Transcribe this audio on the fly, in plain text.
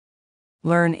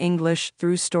Learn English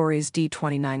through Stories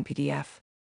D29 PDF.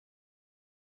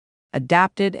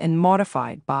 Adapted and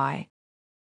modified by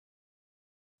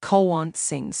Kulwant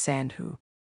Singh Sandhu.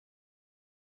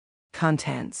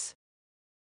 Contents: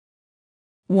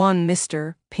 1.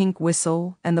 Mr. Pink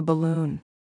Whistle and the Balloon.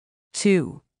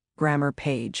 2. Grammar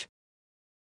page.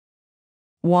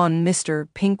 1. Mr.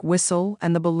 Pink Whistle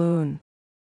and the Balloon.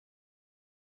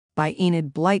 By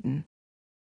Enid Blyton.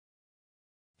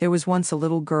 There was once a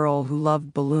little girl who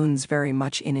loved balloons very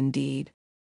much indeed.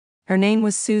 Her name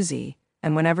was Susie,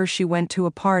 and whenever she went to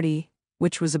a party,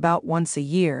 which was about once a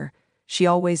year, she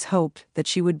always hoped that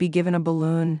she would be given a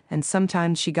balloon, and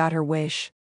sometimes she got her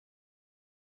wish.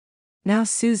 Now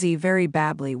Susie very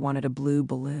badly wanted a blue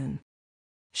balloon.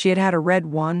 She had had a red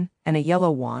one, and a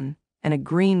yellow one, and a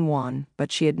green one,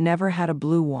 but she had never had a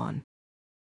blue one.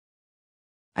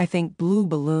 "I think blue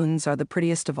balloons are the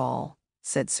prettiest of all,"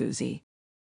 said Susie.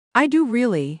 "I do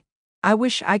really. I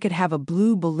wish I could have a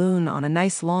blue balloon on a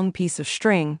nice long piece of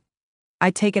string.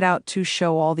 I'd take it out to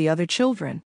show all the other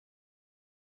children."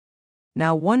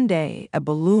 Now one day a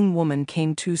balloon woman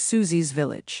came to Susie's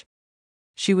village.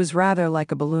 She was rather like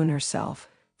a balloon herself,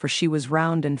 for she was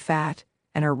round and fat,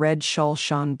 and her red shawl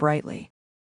shone brightly.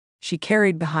 She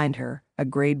carried behind her a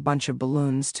great bunch of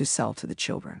balloons to sell to the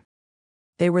children.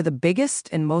 They were the biggest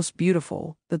and most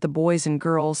beautiful that the boys and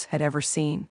girls had ever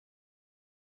seen.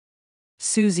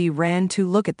 Susie ran to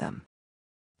look at them.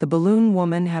 The balloon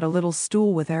woman had a little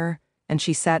stool with her, and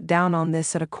she sat down on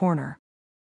this at a corner.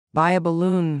 "Buy a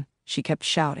balloon," she kept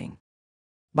shouting.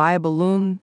 "Buy a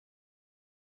balloon."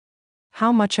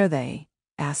 "How much are they?"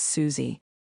 asked Susie.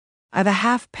 "I've a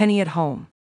halfpenny at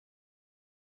home."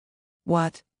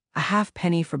 "What, a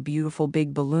halfpenny for beautiful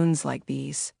big balloons like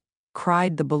these?"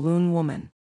 cried the balloon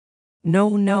woman.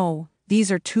 "No, no,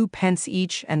 these are 2 pence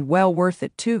each and well worth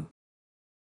it too."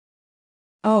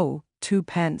 "Oh, 2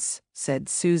 pence, said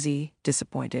Susie,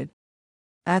 disappointed.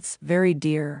 "That's very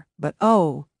dear, but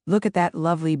oh, look at that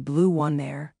lovely blue one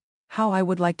there. How I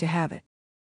would like to have it."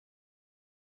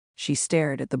 She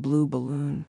stared at the blue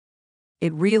balloon.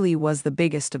 It really was the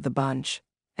biggest of the bunch,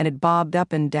 and it bobbed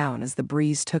up and down as the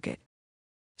breeze took it.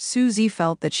 Susie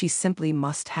felt that she simply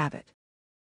must have it.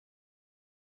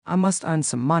 "I must earn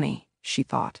some money," she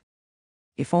thought.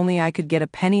 "If only I could get a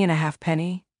penny and a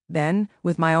halfpenny, then,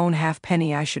 with my own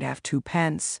halfpenny I should have 2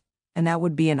 pence, and that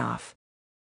would be enough."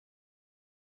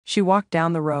 She walked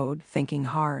down the road, thinking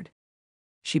hard.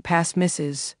 She passed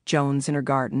Mrs. Jones in her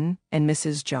garden, and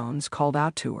Mrs. Jones called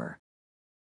out to her.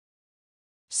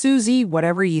 "Susie,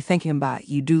 whatever ye thinking about,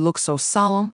 you do look so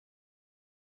solemn."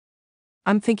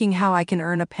 "I'm thinking how I can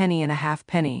earn a penny and a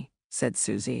halfpenny," said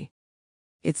Susie.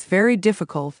 "It's very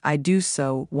difficult, I do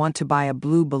so want to buy a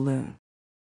blue balloon."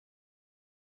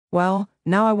 "Well,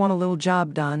 now I want a little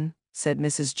job done," said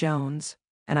Mrs. Jones,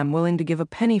 "and I'm willing to give a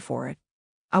penny for it.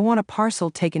 I want a parcel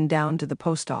taken down to the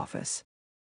post office."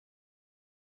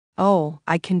 "Oh,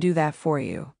 I can do that for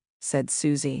you," said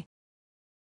Susie.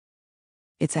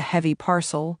 "It's a heavy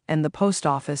parcel, and the post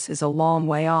office is a long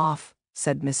way off,"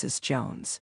 said Mrs.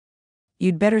 Jones.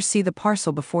 "You'd better see the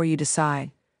parcel before you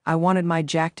decide. I wanted my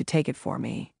Jack to take it for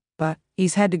me, but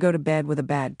he's had to go to bed with a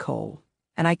bad cold,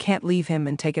 and I can't leave him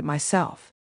and take it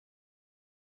myself."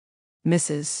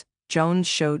 Mrs. Jones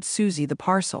showed Susie the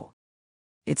parcel.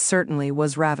 It certainly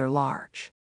was rather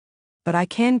large. "But I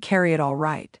can carry it all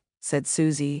right," said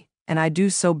Susie, "and I do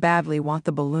so badly want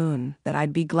the balloon that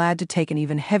I'd be glad to take an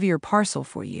even heavier parcel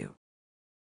for you."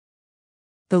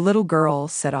 The little girl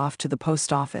set off to the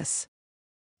post office.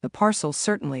 The parcel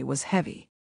certainly was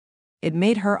heavy. It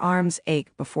made her arms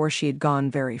ache before she had gone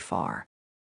very far.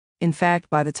 In fact,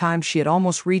 by the time she had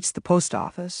almost reached the post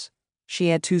office, she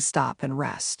had to stop and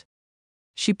rest.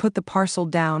 She put the parcel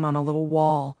down on a little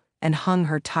wall and hung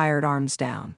her tired arms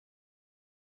down.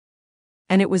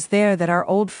 And it was there that our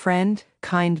old friend,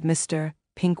 kind Mr.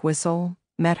 Pink Whistle,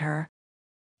 met her.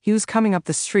 He was coming up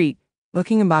the street,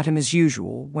 looking about him as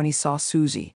usual, when he saw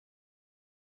Susie.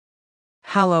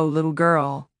 "Hello, little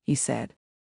girl," he said.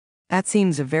 "That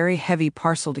seems a very heavy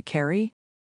parcel to carry."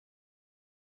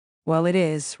 "Well, it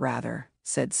is, rather,"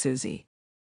 said Susie.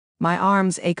 "My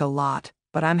arms ache a lot,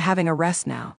 but I'm having a rest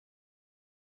now."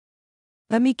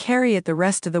 "Let me carry it the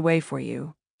rest of the way for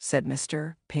you," said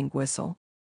Mr. Pink Whistle.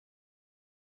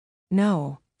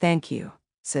 "No, thank you,"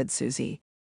 said Susie.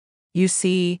 "You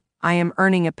see, I am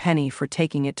earning a penny for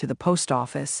taking it to the post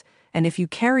office, and if you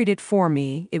carried it for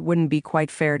me, it wouldn't be quite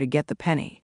fair to get the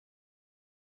penny."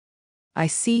 "I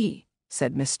see,"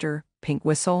 said Mr. Pink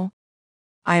Whistle.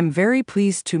 "I am very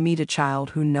pleased to meet a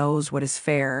child who knows what is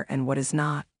fair and what is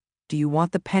not. Do you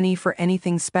want the penny for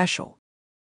anything special?"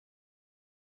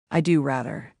 I do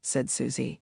rather, said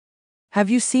Susie. Have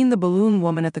you seen the balloon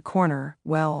woman at the corner?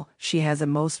 Well, she has a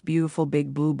most beautiful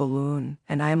big blue balloon,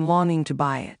 and I am longing to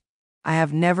buy it. I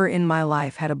have never in my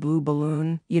life had a blue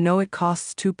balloon. You know it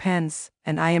costs 2 pence,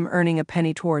 and I am earning a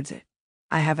penny towards it.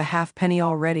 I have a halfpenny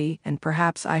already, and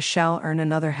perhaps I shall earn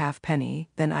another halfpenny,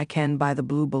 then I can buy the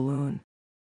blue balloon.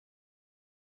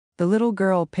 The little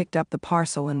girl picked up the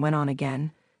parcel and went on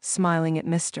again, smiling at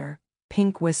Mr.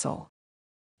 Pink Whistle.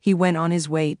 He went on his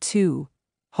way too,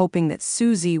 hoping that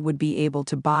Susie would be able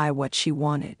to buy what she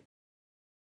wanted.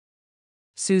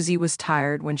 Susie was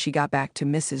tired when she got back to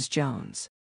Mrs. Jones.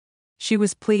 She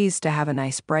was pleased to have a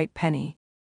nice bright penny.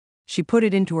 She put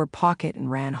it into her pocket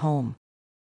and ran home.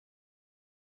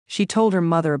 She told her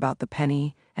mother about the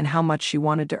penny and how much she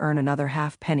wanted to earn another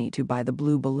halfpenny to buy the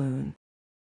blue balloon.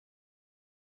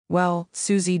 Well,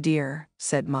 Susie dear,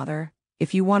 said Mother,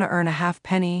 if you want to earn a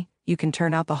halfpenny, you can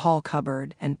turn out the hall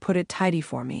cupboard and put it tidy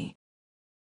for me.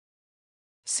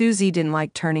 Susie didn't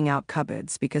like turning out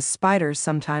cupboards because spiders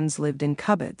sometimes lived in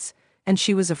cupboards, and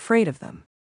she was afraid of them.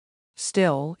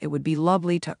 Still, it would be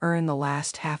lovely to earn the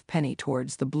last halfpenny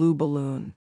towards the blue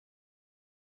balloon.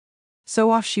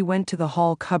 So off she went to the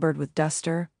hall cupboard with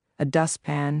duster, a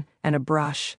dustpan, and a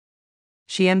brush.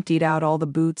 She emptied out all the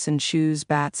boots and shoes,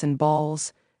 bats and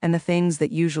balls, and the things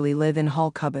that usually live in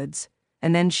hall cupboards,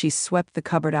 and then she swept the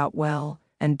cupboard out well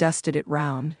and dusted it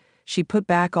round. She put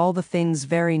back all the things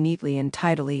very neatly and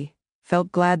tidily,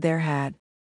 felt glad there had.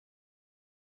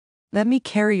 Let me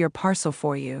carry your parcel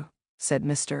for you, said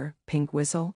Mr. Pink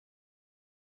Whistle.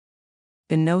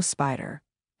 Been no spider,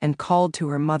 and called to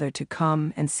her mother to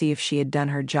come and see if she had done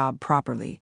her job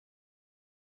properly.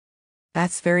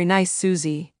 That's very nice,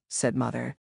 Susie, said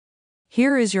Mother.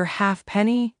 Here is your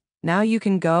halfpenny. Now you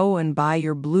can go and buy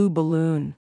your blue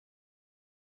balloon.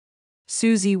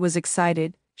 Susie was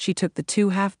excited. She took the 2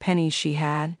 halfpennies she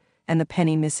had, and the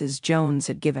penny Mrs. Jones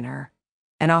had given her,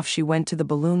 and off she went to the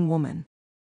balloon woman.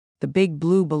 The big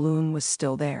blue balloon was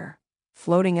still there,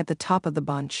 floating at the top of the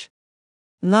bunch.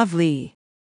 Lovely!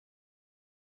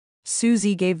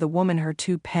 Susie gave the woman her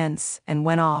 2 pence and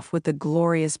went off with the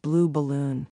glorious blue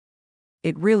balloon.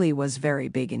 It really was very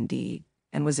big indeed,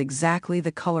 and was exactly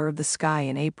the color of the sky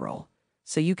in April,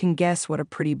 so you can guess what a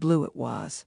pretty blue it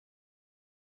was.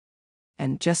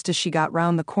 And just as she got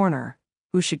round the corner,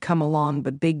 who should come along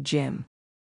but Big Jim.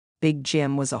 Big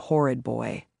Jim was a horrid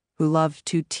boy, who loved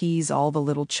to tease all the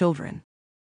little children.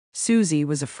 Susie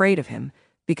was afraid of him,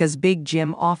 because Big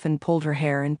Jim often pulled her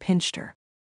hair and pinched her.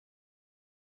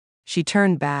 She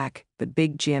turned back, but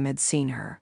Big Jim had seen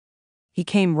her. He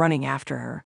came running after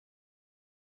her.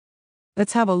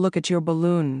 Let's have a look at your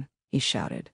balloon, he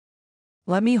shouted.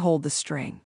 Let me hold the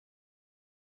string.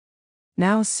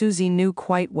 Now Susie knew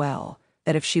quite well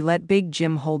that if she let Big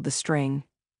Jim hold the string,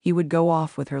 he would go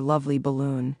off with her lovely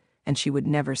balloon, and she would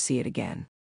never see it again.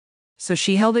 So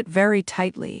she held it very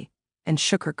tightly and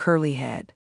shook her curly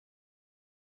head.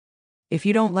 If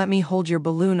you don't let me hold your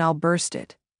balloon, I'll burst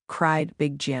it, cried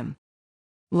Big Jim.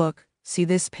 Look, see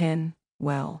this pin?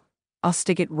 Well, I'll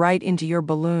stick it right into your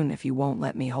balloon if you won't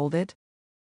let me hold it.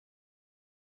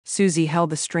 Susie held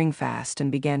the string fast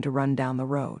and began to run down the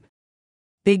road.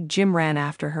 Big Jim ran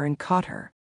after her and caught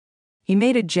her. He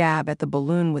made a jab at the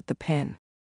balloon with the pin.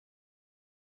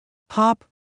 Pop!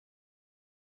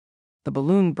 The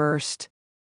balloon burst.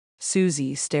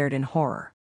 Susie stared in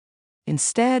horror.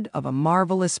 Instead of a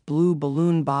marvelous blue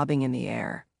balloon bobbing in the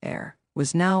air, there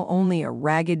was now only a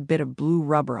ragged bit of blue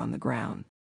rubber on the ground.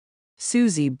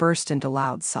 Susie burst into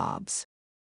loud sobs.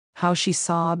 How she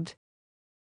sobbed!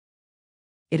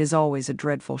 It is always a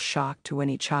dreadful shock to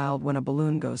any child when a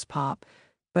balloon goes pop,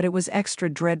 but it was extra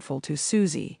dreadful to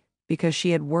Susie because she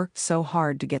had worked so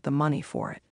hard to get the money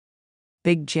for it.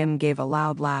 Big Jim gave a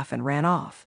loud laugh and ran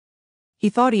off. He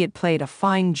thought he had played a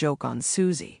fine joke on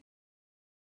Susie.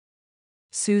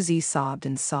 Susie sobbed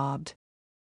and sobbed.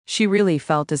 She really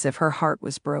felt as if her heart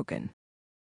was broken.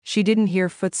 She didn't hear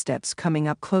footsteps coming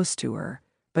up close to her,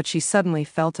 but she suddenly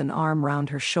felt an arm round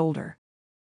her shoulder.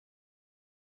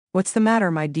 What's the matter,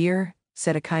 my dear?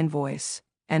 Said a kind voice,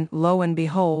 and lo and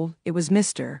behold, it was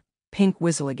Mr. Pink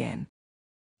Whistle again.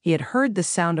 He had heard the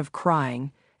sound of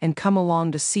crying and come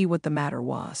along to see what the matter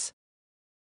was.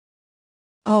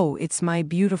 Oh, it's my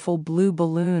beautiful blue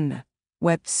balloon,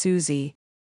 wept Susie.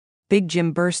 Big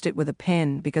Jim burst it with a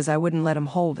pin because I wouldn't let him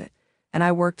hold it, and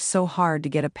I worked so hard to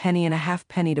get a penny and a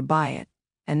halfpenny to buy it,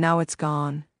 and now it's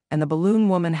gone, and the balloon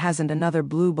woman hasn't another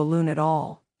blue balloon at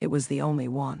all. It was the only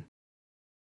one.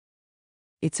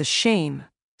 It's a shame,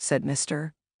 said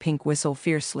Mr. Pink Whistle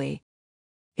fiercely.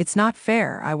 It's not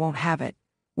fair. I won't have it.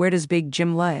 Where does Big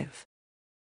Jim live?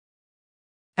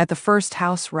 At the first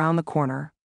house round the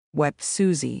corner, wept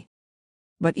Susie.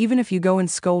 But even if you go and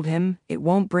scold him, it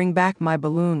won't bring back my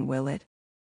balloon, will it?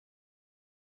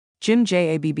 Jim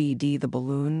jabbed the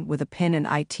balloon with a pin and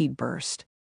it burst.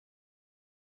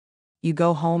 You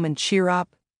go home and cheer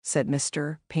up, said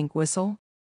Mr. Pink Whistle.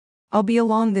 I'll be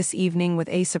along this evening with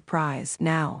a surprise.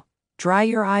 Now, dry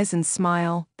your eyes and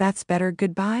smile, that's better,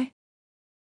 goodbye.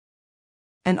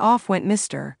 And off went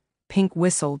Mr. Pink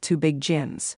Whistle to Big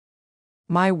Jim's.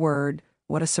 My word,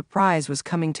 what a surprise was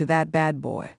coming to that bad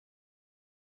boy.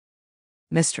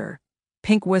 Mr.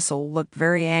 Pink Whistle looked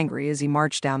very angry as he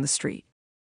marched down the street.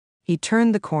 He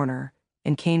turned the corner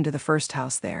and came to the first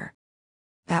house there.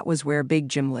 That was where Big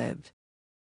Jim lived.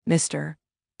 Mr.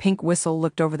 Pink Whistle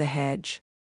looked over the hedge.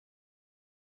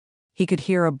 He could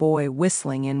hear a boy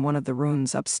whistling in one of the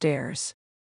rooms upstairs.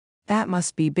 That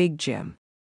must be Big Jim.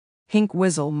 Pink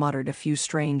Whistle muttered a few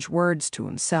strange words to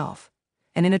himself,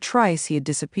 and in a trice he had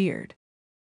disappeared.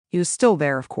 He was still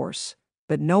there, of course,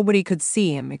 but nobody could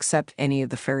see him except any of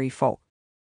the fairy folk.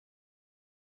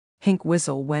 Pink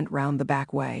Whistle went round the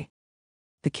back way.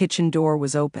 The kitchen door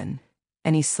was open,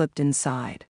 and he slipped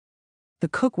inside. The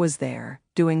cook was there,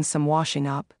 doing some washing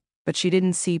up, but she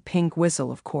didn't see Pink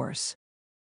Whistle, of course.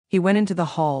 He went into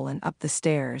the hall and up the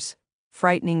stairs,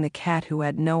 frightening the cat, who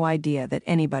had no idea that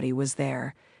anybody was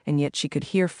there, and yet she could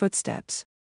hear footsteps.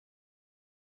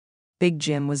 Big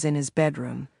Jim was in his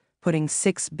bedroom, putting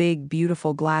 6 big,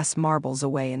 beautiful glass marbles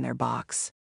away in their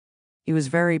box. He was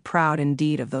very proud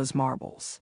indeed of those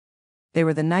marbles. They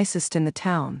were the nicest in the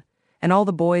town, and all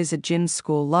the boys at Jim's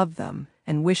school loved them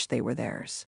and wished they were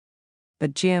theirs.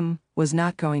 But Jim was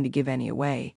not going to give any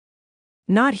away.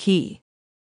 Not he.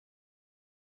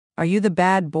 Are you the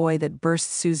bad boy that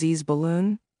burst Susie's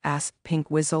balloon? Asked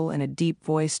Pink Whistle in a deep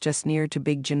voice just near to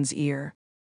Big Jim's ear.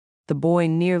 The boy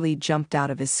nearly jumped out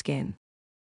of his skin.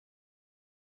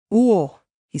 Ooh,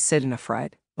 he said in a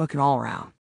fright, looking all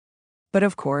around. But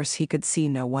of course he could see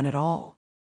no one at all.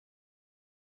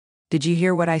 Did you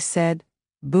hear what I said?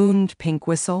 Boomed Pink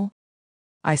Whistle.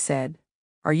 I said,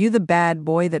 are you the bad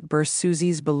boy that burst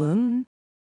Susie's balloon?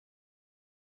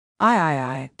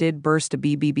 I did burst a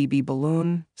BBBB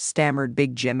balloon, stammered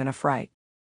Big Jim in a fright.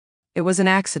 It was an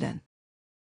accident.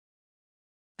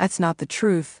 That's not the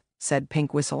truth, said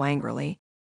Pink Whistle angrily.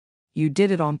 You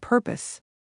did it on purpose.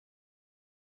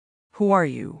 Who are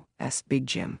you? Asked Big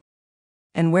Jim.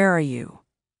 And where are you?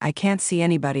 I can't see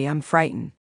anybody, I'm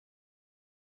frightened.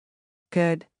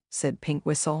 Good, said Pink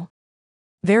Whistle.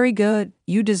 Very good,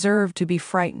 you deserve to be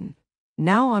frightened.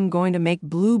 Now I'm going to make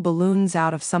blue balloons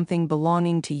out of something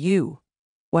belonging to you.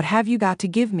 What have you got to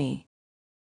give me?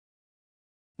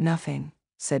 Nothing,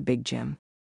 said Big Jim.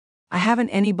 I haven't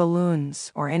any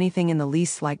balloons or anything in the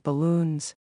least like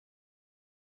balloons.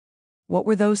 What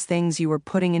were those things you were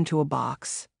putting into a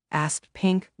box? Asked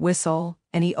Pink Whistle,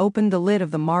 and he opened the lid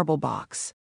of the marble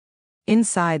box.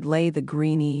 Inside lay the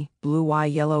greeny, blue-eye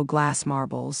yellow glass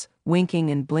marbles, winking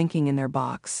and blinking in their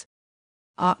box.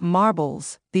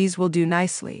 Marbles, these will do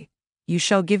nicely. You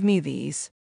shall give me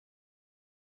these.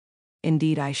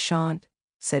 Indeed I shan't,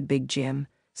 said Big Jim,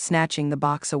 snatching the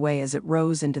box away as it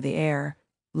rose into the air,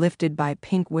 lifted by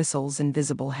Pink Whistle's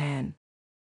invisible hand.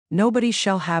 Nobody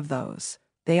shall have those.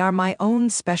 They are my own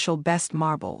special best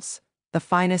marbles, the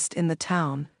finest in the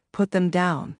town. Put them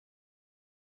down.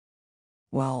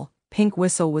 Well, Pink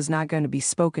Whistle was not going to be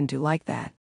spoken to like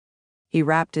that. He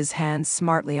wrapped his hands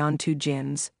smartly onto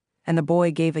Jim's, and the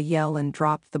boy gave a yell and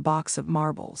dropped the box of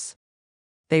marbles.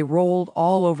 They rolled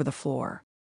all over the floor.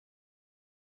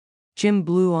 Jim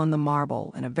blew on the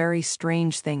marble, and a very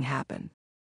strange thing happened.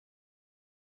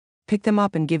 Pick them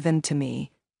up and give them to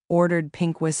me, ordered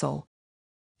Pink Whistle.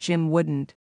 Jim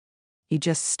wouldn't. He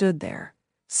just stood there,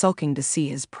 sulking to see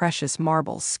his precious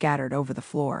marbles scattered over the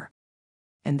floor.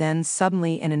 And then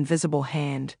suddenly an invisible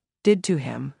hand did to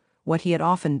him what he had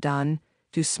often done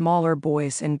to smaller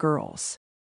boys and girls.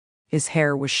 His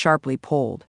hair was sharply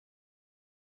pulled.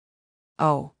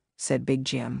 Oh, said Big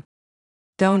Jim.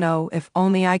 Don't know, if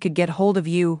only I could get hold of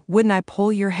you, wouldn't I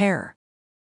pull your hair?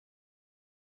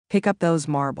 Pick up those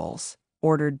marbles,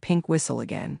 ordered Pink Whistle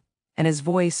again, and his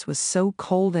voice was so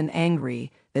cold and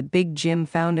angry that Big Jim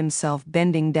found himself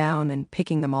bending down and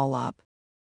picking them all up.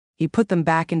 He put them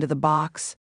back into the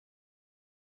box.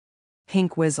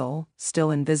 Pink Whistle,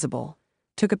 still invisible,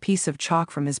 took a piece of chalk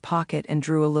from his pocket and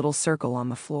drew a little circle on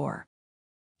the floor.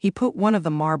 He put one of the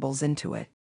marbles into it.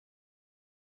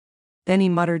 Then he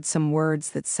muttered some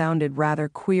words that sounded rather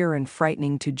queer and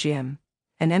frightening to Jim,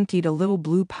 and emptied a little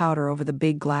blue powder over the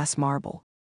big glass marble.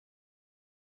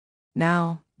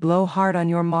 Now, blow hard on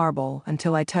your marble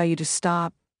until I tell you to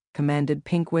stop, commanded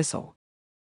Pink Whistle.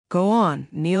 Go on,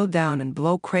 kneel down and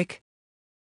blow quick.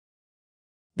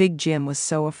 Big Jim was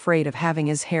so afraid of having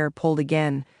his hair pulled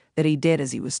again that he did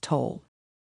as he was told.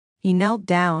 He knelt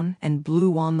down and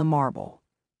blew on the marble,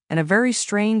 and a very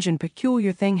strange and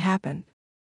peculiar thing happened.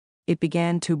 It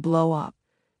began to blow up,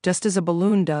 just as a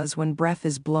balloon does when breath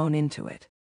is blown into it.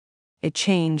 It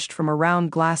changed from a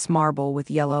round glass marble with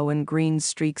yellow and green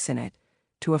streaks in it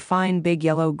to a fine big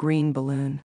yellow-green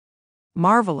balloon.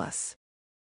 Marvelous!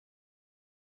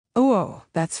 Oh,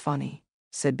 that's funny,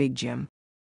 said Big Jim.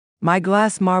 My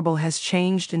glass marble has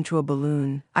changed into a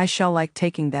balloon. I shall like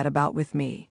taking that about with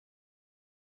me.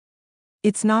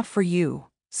 It's not for you,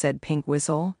 said Pink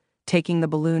Whistle, taking the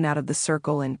balloon out of the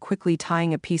circle and quickly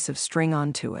tying a piece of string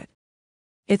onto it.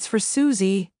 It's for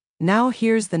Susie. Now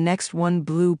here's the next one,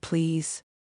 blue, please.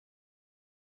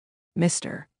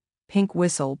 Mr. Pink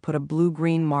Whistle put a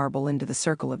blue-green marble into the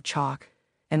circle of chalk,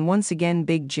 and once again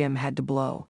Big Jim had to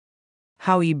blow.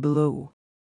 How he blew!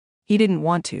 He didn't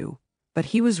want to, but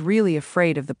he was really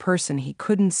afraid of the person he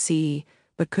couldn't see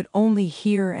but could only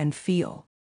hear and feel.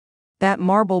 That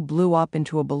marble blew up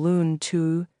into a balloon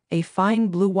too, a fine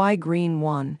blue-green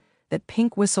one that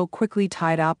Pink Whistle quickly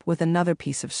tied up with another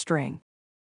piece of string.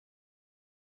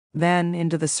 Then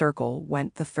into the circle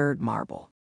went the third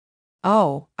marble.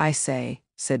 Oh, I say,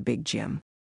 said Big Jim.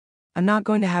 I'm not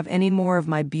going to have any more of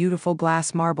my beautiful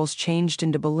glass marbles changed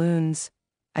into balloons.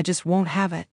 I just won't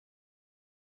have it.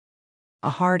 A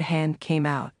hard hand came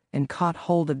out and caught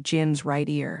hold of Jim's right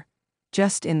ear,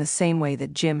 just in the same way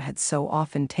that Jim had so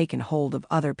often taken hold of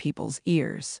other people's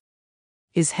ears.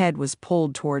 His head was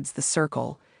pulled towards the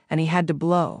circle, and he had to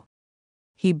blow.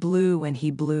 He blew and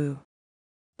he blew.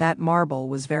 That marble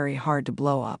was very hard to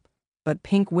blow up, but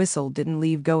Pink Whistle didn't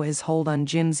leave go his hold on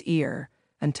Jim's ear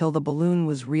until the balloon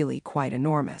was really quite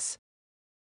enormous.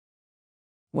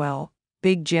 Well,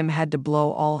 Big Jim had to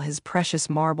blow all his precious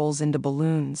marbles into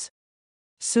balloons.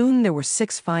 Soon there were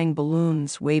 6 fine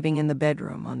balloons waving in the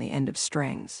bedroom on the end of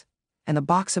strings, and the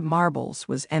box of marbles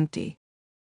was empty.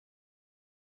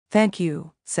 Thank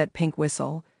you, said Pink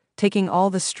Whistle, taking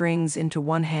all the strings into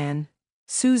one hand.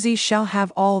 Susie shall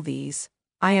have all these.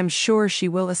 I am sure she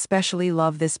will especially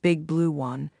love this big blue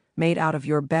one, made out of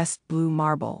your best blue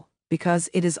marble, because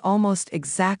it is almost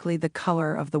exactly the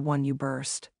color of the one you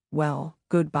burst. Well,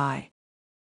 goodbye.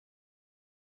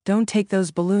 Don't take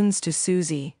those balloons to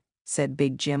Susie, said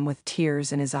Big Jim with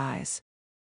tears in his eyes.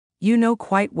 You know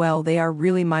quite well they are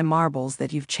really my marbles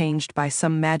that you've changed by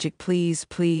some magic. Please,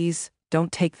 please,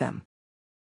 don't take them.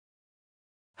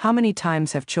 How many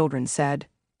times have children said,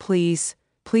 please,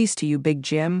 please to you, Big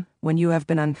Jim, when you have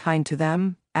been unkind to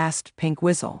them? Asked Pink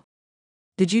Whistle.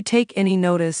 Did you take any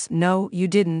notice? No, you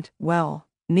didn't. Well,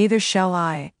 neither shall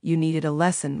I. You needed a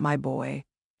lesson, my boy,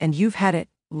 and you've had it.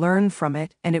 Learn from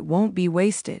it, and it won't be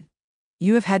wasted.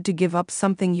 You have had to give up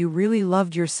something you really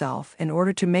loved yourself in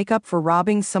order to make up for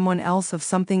robbing someone else of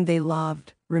something they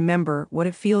loved. Remember what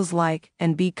it feels like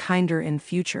and be kinder in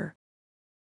future.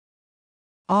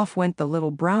 Off went the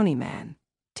little brownie man,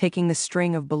 taking the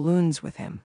string of balloons with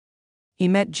him. He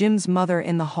met Jim's mother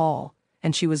in the hall,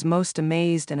 and she was most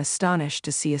amazed and astonished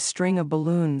to see a string of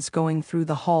balloons going through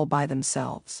the hall by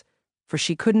themselves, for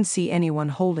she couldn't see anyone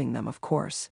holding them, of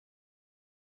course.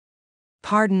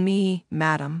 Pardon me,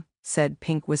 madam, said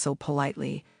Pink Whistle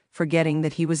politely, forgetting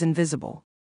that he was invisible.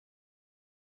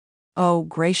 Oh,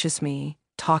 gracious me,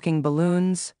 talking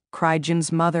balloons, cried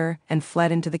Jim's mother and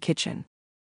fled into the kitchen.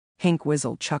 Pink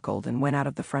Whistle chuckled and went out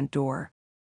of the front door.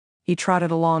 He trotted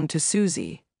along to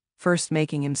Susie, first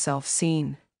making himself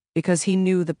seen, because he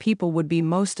knew the people would be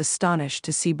most astonished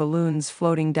to see balloons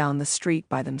floating down the street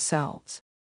by themselves.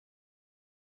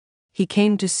 He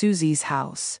came to Susie's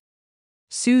house.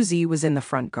 Susie was in the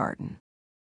front garden.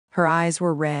 Her eyes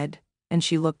were red, and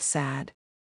she looked sad.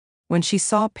 When she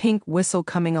saw Pink Whistle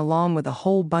coming along with a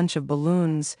whole bunch of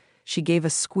balloons, she gave a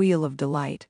squeal of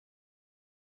delight.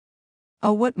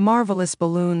 Oh, what marvelous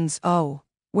balloons! Oh,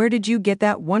 where did you get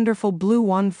that wonderful blue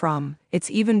one from?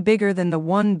 It's even bigger than the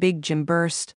one Big Jim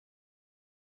burst.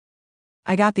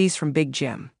 I got these from Big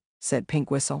Jim, said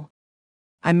Pink Whistle.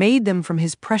 I made them from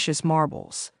his precious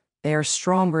marbles. They are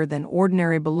stronger than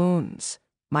ordinary balloons.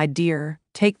 My dear,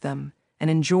 take them and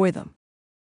enjoy them.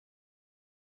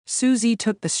 Susie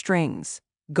took the strings,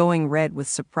 going red with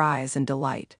surprise and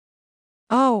delight.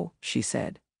 Oh, she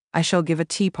said, I shall give a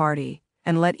tea party,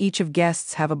 and let each of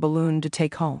guests have a balloon to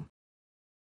take home.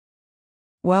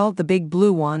 Well, the big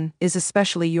blue one is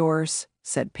especially yours,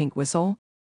 said Pink Whistle.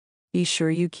 Be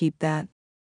sure you keep that.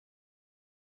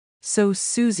 So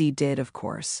Susie did, of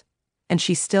course, and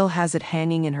she still has it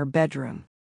hanging in her bedroom.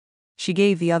 She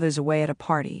gave the others away at a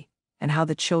party, and how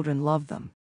the children loved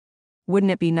them.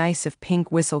 Wouldn't it be nice if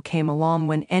Pink Whistle came along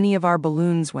when any of our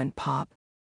balloons went pop?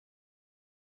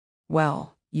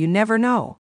 Well, you never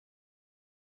know.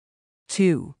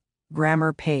 2.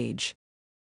 Grammar page.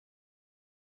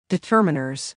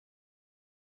 Determiners.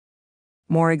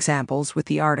 More examples with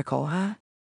the article, huh?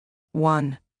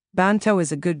 1. Banto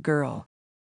is a good girl.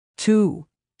 2.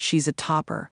 She's a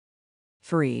topper.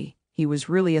 3. He was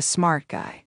really a smart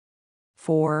guy.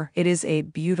 4. It is a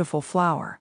beautiful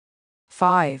flower.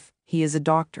 5. He is a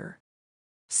doctor.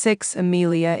 6.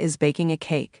 Amelia is baking a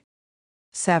cake.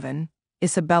 7.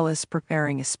 Isabella's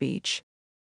preparing a speech.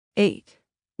 8.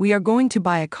 We are going to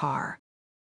buy a car.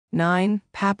 9.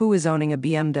 Papu is owning a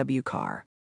BMW car.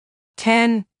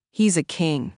 10. He's a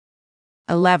king.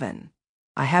 11.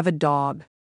 I have a dog.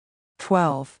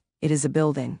 12. It is a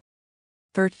building.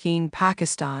 13.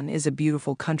 Pakistan is a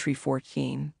beautiful country.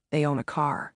 14. They own a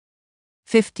car.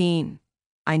 15.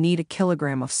 I need a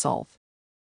kilogram of salt.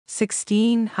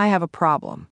 16. I have a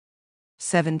problem.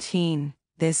 17.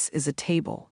 This is a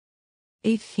table.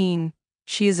 18.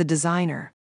 She is a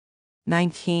designer.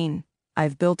 19.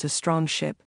 I've built a strong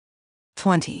ship.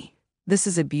 20. This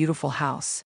is a beautiful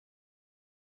house.